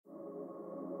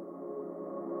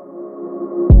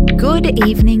Good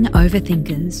evening,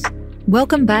 overthinkers.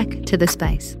 Welcome back to The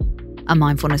Space, a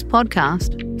mindfulness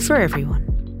podcast for everyone.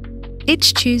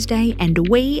 It's Tuesday and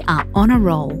we are on a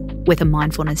roll with a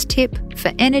mindfulness tip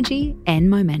for energy and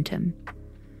momentum.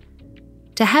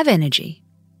 To have energy,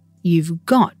 you've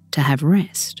got to have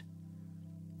rest.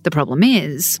 The problem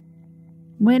is,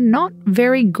 we're not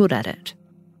very good at it.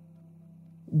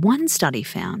 One study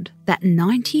found that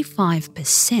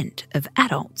 95% of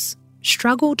adults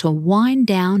struggle to wind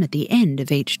down at the end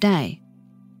of each day.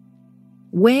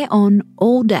 We're on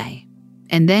all day,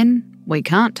 and then we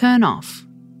can't turn off.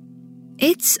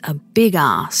 It's a big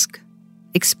ask,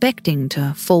 expecting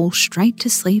to fall straight to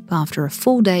sleep after a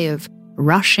full day of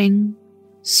rushing,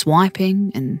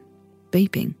 swiping, and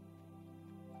beeping.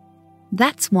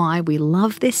 That's why we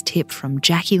love this tip from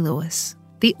Jackie Lewis,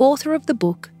 the author of the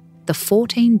book, The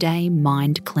 14-Day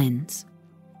Mind Cleanse.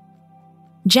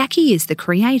 Jackie is the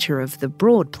creator of The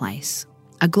Broad Place,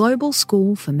 a global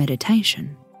school for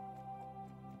meditation.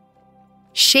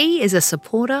 She is a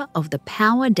supporter of the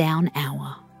Power Down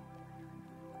Hour.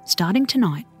 Starting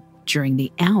tonight, during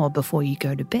the hour before you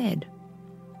go to bed,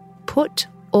 put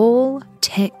all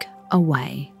tech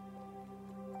away.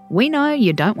 We know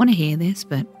you don't want to hear this,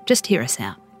 but just hear us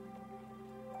out.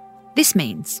 This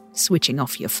means switching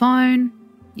off your phone,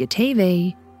 your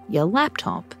TV, your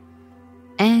laptop,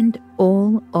 and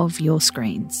all of your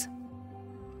screens.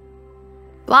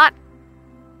 But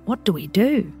what do we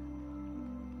do?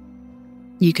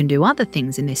 You can do other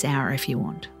things in this hour if you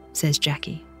want, says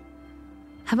Jackie.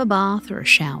 Have a bath or a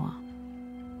shower.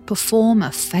 Perform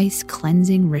a face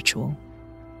cleansing ritual.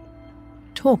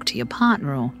 Talk to your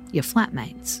partner or your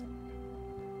flatmates.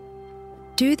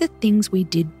 Do the things we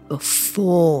did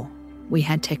before we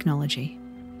had technology.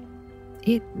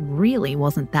 It really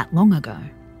wasn't that long ago.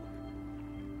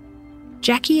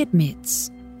 Jackie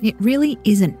admits it really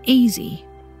isn't easy,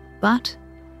 but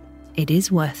it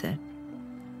is worth it.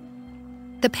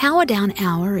 The Power Down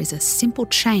Hour is a simple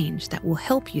change that will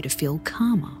help you to feel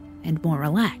calmer and more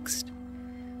relaxed.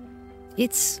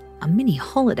 It's a mini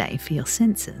holiday for your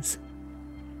senses.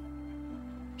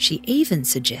 She even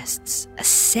suggests a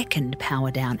second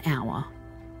Power Down Hour.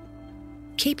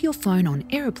 Keep your phone on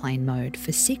airplane mode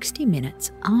for 60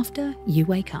 minutes after you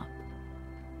wake up.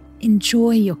 Enjoy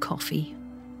your coffee.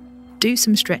 Do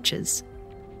some stretches.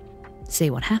 See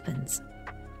what happens.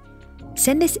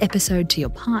 Send this episode to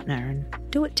your partner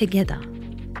and do it together.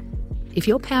 If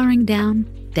you're powering down,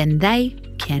 then they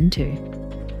can too.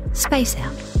 Space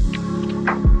out.